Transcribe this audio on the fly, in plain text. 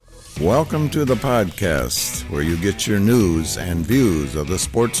Welcome to the podcast where you get your news and views of the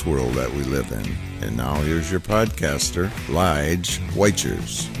sports world that we live in. And now here's your podcaster, Lige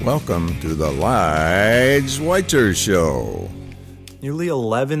Weichers. Welcome to the Lige Weichers Show. Nearly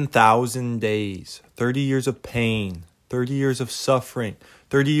 11,000 days, 30 years of pain, 30 years of suffering,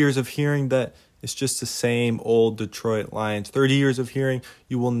 30 years of hearing that it's just the same old Detroit Lions, 30 years of hearing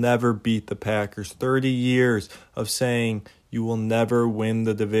you will never beat the Packers, 30 years of saying you will never win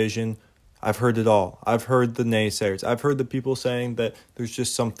the division. I've heard it all. I've heard the naysayers. I've heard the people saying that there's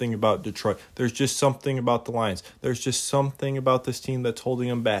just something about Detroit. There's just something about the Lions. There's just something about this team that's holding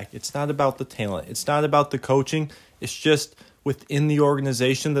them back. It's not about the talent. It's not about the coaching. It's just within the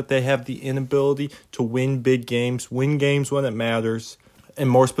organization that they have the inability to win big games, win games when it matters, and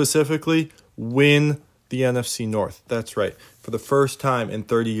more specifically, win the NFC North. That's right. For the first time in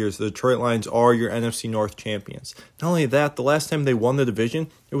 30 years, the Detroit Lions are your NFC North champions. Not only that, the last time they won the division,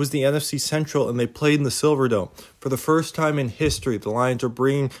 it was the NFC Central, and they played in the Silverdome. For the first time in history, the Lions are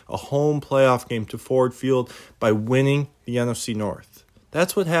bringing a home playoff game to Ford Field by winning the NFC North.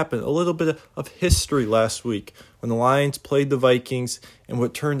 That's what happened. A little bit of history last week when the Lions played the Vikings in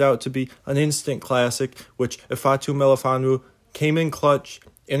what turned out to be an instant classic, which Ifeatu Melifonwu came in clutch,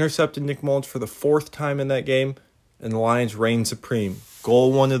 intercepted Nick Mullins for the fourth time in that game, and the Lions reigned supreme.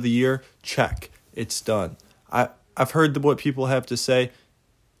 Goal one of the year, check. It's done. I've heard what people have to say,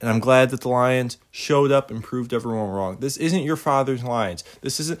 and I'm glad that the Lions showed up and proved everyone wrong. This isn't your father's Lions.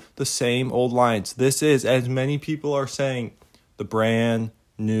 This isn't the same old Lions. This is, as many people are saying, the brand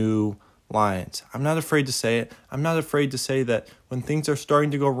new Lions. I'm not afraid to say it. I'm not afraid to say that when things are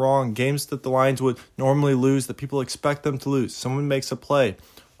starting to go wrong, games that the Lions would normally lose, that people expect them to lose, someone makes a play.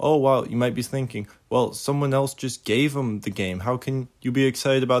 Oh, wow, you might be thinking, well, someone else just gave them the game. How can you be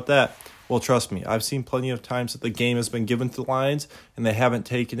excited about that? Well, trust me, I've seen plenty of times that the game has been given to the Lions and they haven't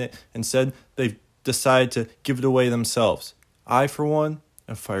taken it. Instead, they've decided to give it away themselves. I, for one,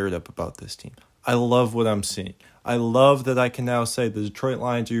 am fired up about this team. I love what I'm seeing. I love that I can now say the Detroit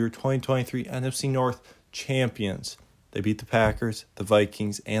Lions are your 2023 NFC North champions. They beat the Packers, the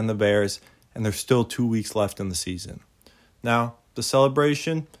Vikings, and the Bears, and there's still 2 weeks left in the season. Now, the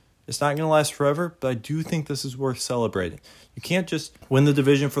celebration, it's not going to last forever, but I do think this is worth celebrating. You can't just win the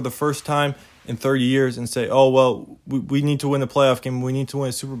division for the first time in 30 years and say, oh, well, we need to win a playoff game, we need to win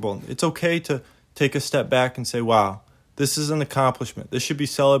a Super Bowl. It's okay to take a step back and say, wow, this is an accomplishment. This should be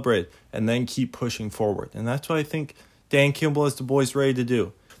celebrated, and then keep pushing forward. And that's what I think Dan Campbell has the boys ready to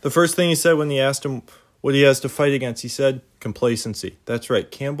do. The first thing he said when he asked him what he has to fight against, he said complacency. That's right.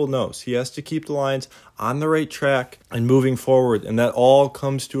 Campbell knows he has to keep the Lions on the right track and moving forward. And that all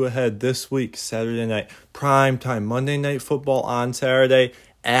comes to a head this week, Saturday night. Prime time, Monday Night Football on Saturday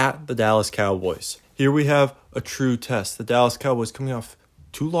at the Dallas Cowboys. Here we have a true test. The Dallas Cowboys coming off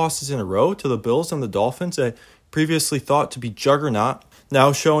 2 losses in a row to the Bills and the Dolphins, a previously thought to be juggernaut,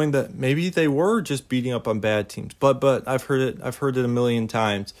 now showing that maybe they were just beating up on bad teams. But I've heard it a million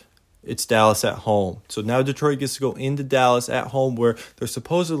times. It's Dallas at home. So now Detroit gets to go into Dallas at home where they're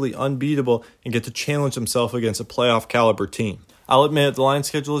supposedly unbeatable and get to challenge themselves against a playoff caliber team. I'll admit the Lions'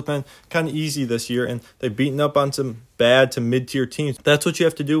 schedule has been kind of easy this year, and they've beaten up on some bad to mid-tier teams. That's what you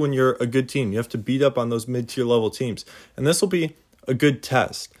have to do when you're a good team. You have to beat up on those mid-tier level teams. And this will be a good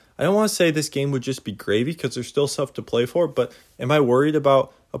test. I don't want to say this game would just be gravy because there's still stuff to play for, but am I worried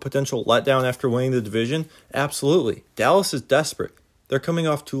about a potential letdown after winning the division? Absolutely. Dallas is desperate. They're coming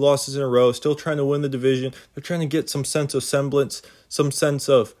off 2 losses in a row, still trying to win the division. They're trying to get some sense of semblance, some sense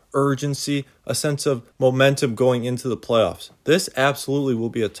of urgency, a sense of momentum going into the playoffs. This absolutely will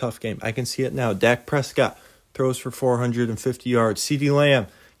be a tough game. I can see it now. Dak Prescott throws for 450 yards. CeeDee Lamb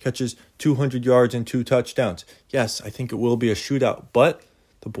catches 200 yards and 2 touchdowns. Yes, I think it will be a shootout, but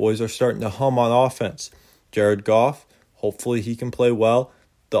the boys are starting to hum on offense. Jared Goff, hopefully he can play well.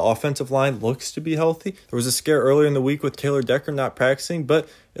 The offensive line looks to be healthy. There was a scare earlier in the week with Taylor Decker not practicing, but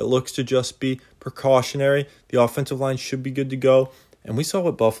it looks to just be precautionary. The offensive line should be good to go. And we saw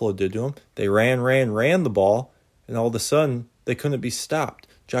what Buffalo did to them. They ran the ball, and all of a sudden, they couldn't be stopped.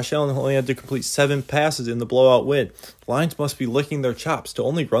 Josh Allen only had to complete 7 passes in the blowout win. The Lions must be licking their chops. To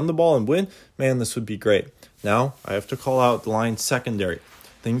only run the ball and win, man, this would be great. Now, I have to call out the Lions secondary.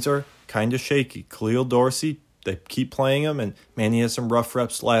 Things are kind of shaky. Khalil Dorsey, they keep playing him, and man, he had some rough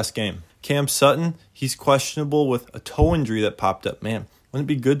reps last game. Cam Sutton, he's questionable with a toe injury that popped up. Man, wouldn't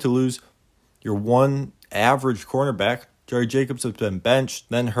it be good to lose your one average cornerback? Jerry Jacobs has been benched,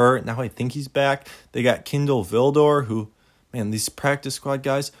 then hurt. Now I think he's back. They got Kindle Vildor, who, man, these practice squad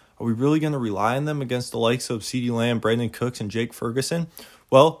guys, are we really going to rely on them against the likes of CeeDee Lamb, Brandon Cooks, and Jake Ferguson?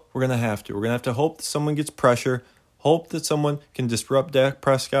 Well, we're going to have to. We're going to have to hope that someone gets pressure. Hope that someone can disrupt Dak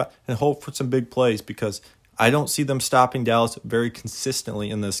Prescott and hope for some big plays because I don't see them stopping Dallas very consistently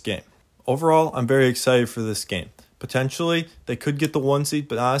in this game. Overall, I'm very excited for this game. Potentially, they could get the 1 seed,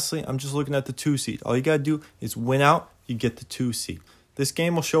 but honestly, I'm just looking at the 2 seed. All you got to do is win out, you get the 2 seed. This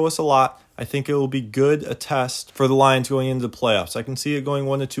game will show us a lot. I think it will be a test for the Lions going into the playoffs. I can see it going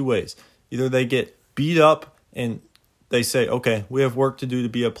one of two ways. Either they get beat up and they say, okay, we have work to do to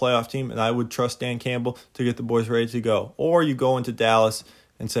be a playoff team, and I would trust Dan Campbell to get the boys ready to go. Or you go into Dallas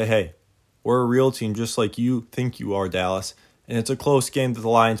and say, hey, we're a real team just like you think you are, Dallas, and it's a close game that the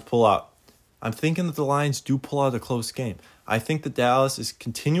Lions pull out. I'm thinking that the Lions do pull out a close game. I think that Dallas is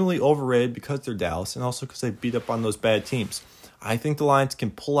continually overrated because they're Dallas and also because they beat up on those bad teams. I think the Lions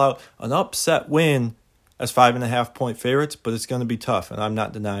can pull out an upset win as 5.5-point favorites, but it's going to be tough, and I'm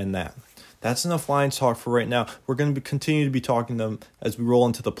not denying that. That's enough Lions talk for right now. We're going to continue to be talking to them as we roll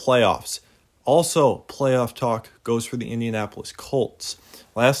into the playoffs. Also, playoff talk goes for the Indianapolis Colts.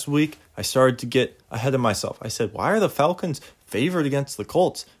 Last week, I started to get ahead of myself. I said, why are the Falcons favored against the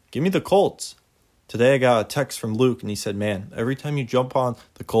Colts? Give me the Colts. Today I got a text from Luke, and he said, man, every time you jump on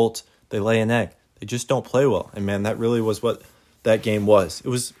the Colts, they lay an egg. They just don't play well. And, man, that really was what that game was. It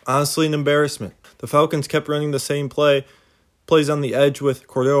was honestly an embarrassment. The Falcons kept running the same plays on the edge with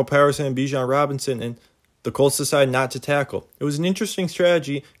Cordero Patterson and Bijan Robinson, and the Colts decided not to tackle. It was an interesting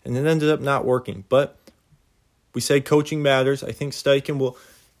strategy, and it ended up not working. But we say coaching matters. I think Steichen will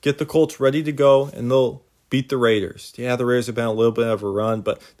get the Colts ready to go, and they'll beat the Raiders. Yeah, the Raiders have been a little bit of a run,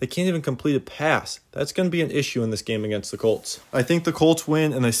 but they can't even complete a pass. That's going to be an issue in this game against the Colts. I think the Colts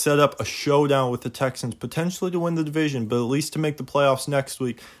win, and they set up a showdown with the Texans, potentially to win the division, but at least to make the playoffs next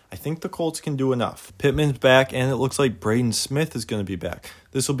week. I think the Colts can do enough. Pittman's back, and it looks like Braden Smith is going to be back.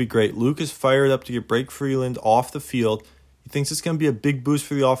 This will be great. Luke is fired up to get Blake Freeland off the field. He thinks it's going to be a big boost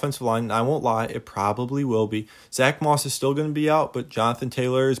for the offensive line, and I won't lie, it probably will be. Zach Moss is still going to be out, but Jonathan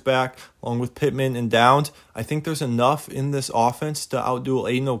Taylor is back, along with Pittman and Downs. I think there's enough in this offense to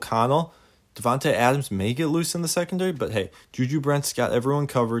outduel Aiden O'Connell. Devontae Adams may get loose in the secondary, but hey, Juju Brent's got everyone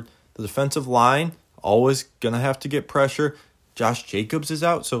covered. The defensive line, always going to have to get pressure. Josh Jacobs is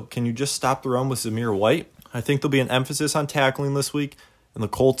out, so can you just stop the run with Zamir White? I think there'll be an emphasis on tackling this week, and the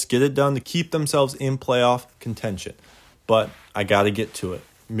Colts get it done to keep themselves in playoff contention. But I got to get to it.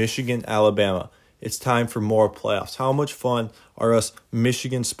 Michigan, Alabama. It's time for more playoffs. How much fun are us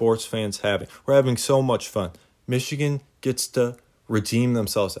Michigan sports fans having? We're having so much fun. Michigan gets to redeem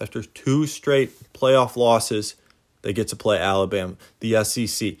themselves. After 2 straight playoff losses, they get to play Alabama, the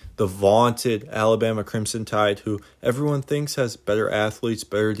SEC, the vaunted Alabama Crimson Tide, who everyone thinks has better athletes,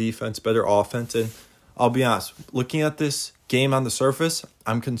 better defense, better offense. And I'll be honest, looking at this game on the surface,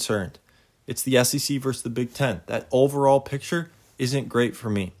 I'm concerned. It's the SEC versus the Big Ten. That overall picture isn't great for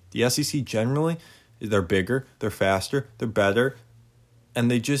me. The SEC generally, they're bigger, they're faster, they're better,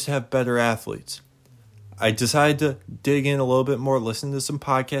 and they just have better athletes. I decided to dig in a little bit more, listen to some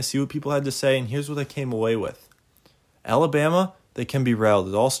podcasts, see what people had to say, and here's what I came away with. Alabama, they can be rattled.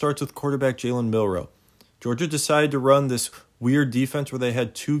 It all starts with quarterback Jalen Milroe. Georgia decided to run this weird defense where they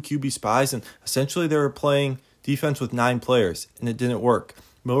had 2 QB spies, and essentially they were playing defense with 9 players, and it didn't work.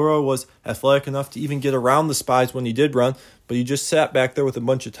 Milroe was athletic enough to even get around the spies when he did run, but he just sat back there with a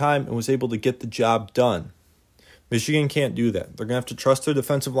bunch of time and was able to get the job done. Michigan can't do that. They're going to have to trust their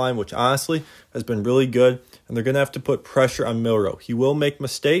defensive line, which honestly has been really good, and they're going to have to put pressure on Milroe. He will make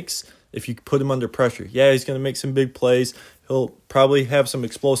mistakes if you put him under pressure. Yeah, he's going to make some big plays. He'll probably have some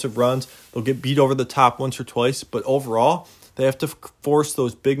explosive runs. They'll get beat over the top once or twice, but overall, they have to force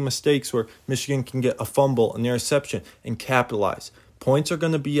those big mistakes where Michigan can get a fumble, an interception, and capitalize. Points are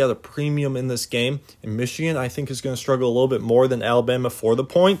going to be at a premium in this game, and Michigan, I think, is going to struggle a little bit more than Alabama for the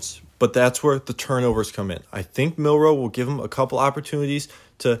points, but that's where the turnovers come in. I think Milroe will give them a couple opportunities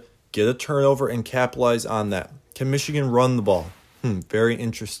to get a turnover and capitalize on that. Can Michigan run the ball? Very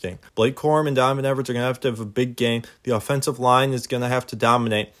interesting. Blake Corum and Donovan Edwards are going to have a big game. The offensive line is going to have to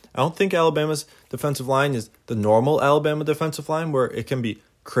dominate. I don't think Alabama's defensive line is the normal Alabama defensive line where it can be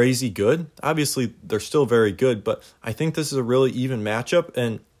crazy good. Obviously, they're still very good, but I think this is a really even matchup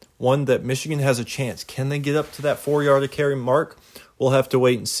and one that Michigan has a chance. Can they get up to that 4-yard carry mark? We'll have to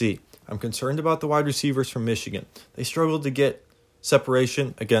wait and see. I'm concerned about the wide receivers from Michigan. They struggled to get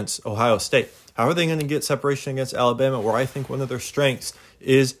separation against Ohio State. How are they going to get separation against Alabama, where I think one of their strengths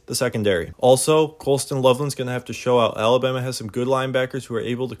is the secondary? Also, Colston Loveland's going to have to show out. Alabama has some good linebackers who are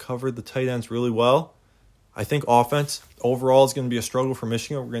able to cover the tight ends really well. I think offense overall is going to be a struggle for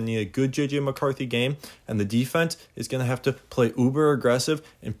Michigan. We're going to need a good J.J. McCarthy game, and the defense is going to have to play uber aggressive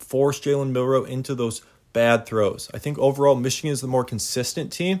and force Jalen Milroe into those bad throws. I think overall Michigan is the more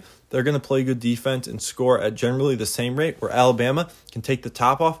consistent team. They're going to play good defense and score at generally the same rate, where Alabama can take the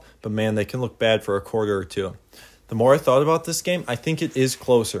top off, but man, they can look bad for a quarter or two. The more I thought about this game, I think it is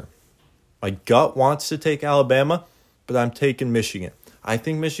closer. My gut wants to take Alabama, but I'm taking Michigan. I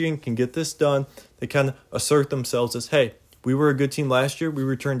think Michigan can get this done. They kind of assert themselves as, hey, we were a good team last year. We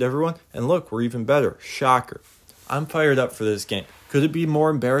returned everyone. And look, we're even better. Shocker. I'm fired up for this game. Could it be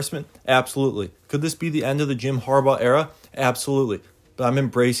more embarrassment? Absolutely. Could this be the end of the Jim Harbaugh era? Absolutely. But I'm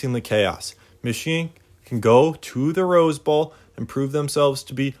embracing the chaos. Michigan can go to the Rose Bowl and prove themselves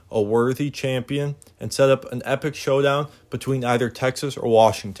to be a worthy champion and set up an epic showdown between either Texas or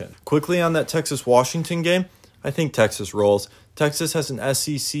Washington. Quickly on that Texas-Washington game, I think Texas rolls. Texas has an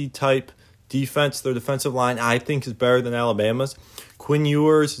SEC-type defense. Their defensive line, I think, is better than Alabama's. Quinn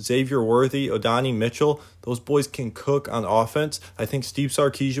Ewers, Xavier Worthy, Odani Mitchell, those boys can cook on offense. I think Steve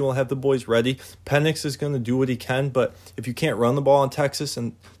Sarkisian will have the boys ready. Penix is going to do what he can, but if you can't run the ball in Texas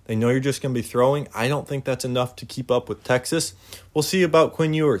and they know you're just going to be throwing, I don't think that's enough to keep up with Texas. We'll see about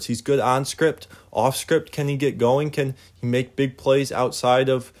Quinn Ewers. He's good on script. Off script, can he get going? Can he make big plays outside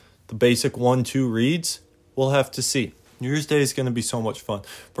of the basic 1-2 reads? We'll have to see. New Year's Day is going to be so much fun.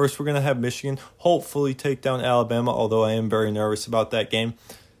 First, we're going to have Michigan hopefully take down Alabama, although I am very nervous about that game.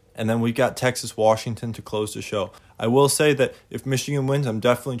 And then we've got Texas-Washington to close the show. I will say that if Michigan wins, I'm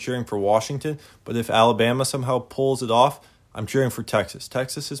definitely cheering for Washington. But if Alabama somehow pulls it off, I'm cheering for Texas.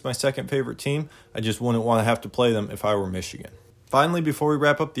 Texas is my second favorite team. I just wouldn't want to have to play them if I were Michigan. Finally, before we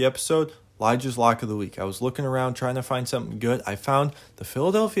wrap up the episode, Elijah's Lock of the Week. I was looking around trying to find something good. I found the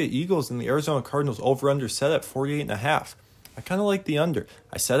Philadelphia Eagles and the Arizona Cardinals over-under set at 48.5. I kind of like the under.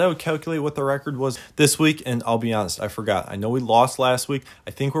 I said I would calculate what the record was this week, and I'll be honest, I forgot. I know we lost last week.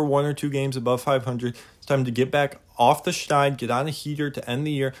 I think we're 1 or 2 games above 500. It's time to get back off the schneid, get on a heater to end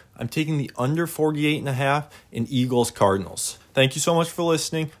the year. I'm taking the under 48.5 in Eagles Cardinals. Thank you so much for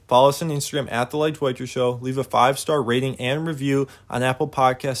listening. Follow us on Instagram at The Lige Whiter Show. Leave a 5-star rating and review on Apple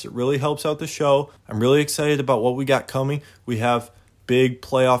Podcasts. It really helps out the show. I'm really excited about what we got coming. We have big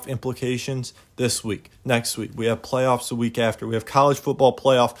playoff implications this week. Next week, we have playoffs the week after. We have college football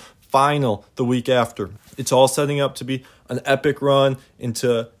playoff final the week after. It's all setting up to be an epic run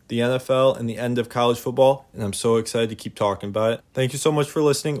into the NFL and the end of college football, and I'm so excited to keep talking about it. Thank you so much for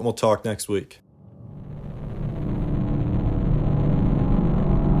listening, and we'll talk next week.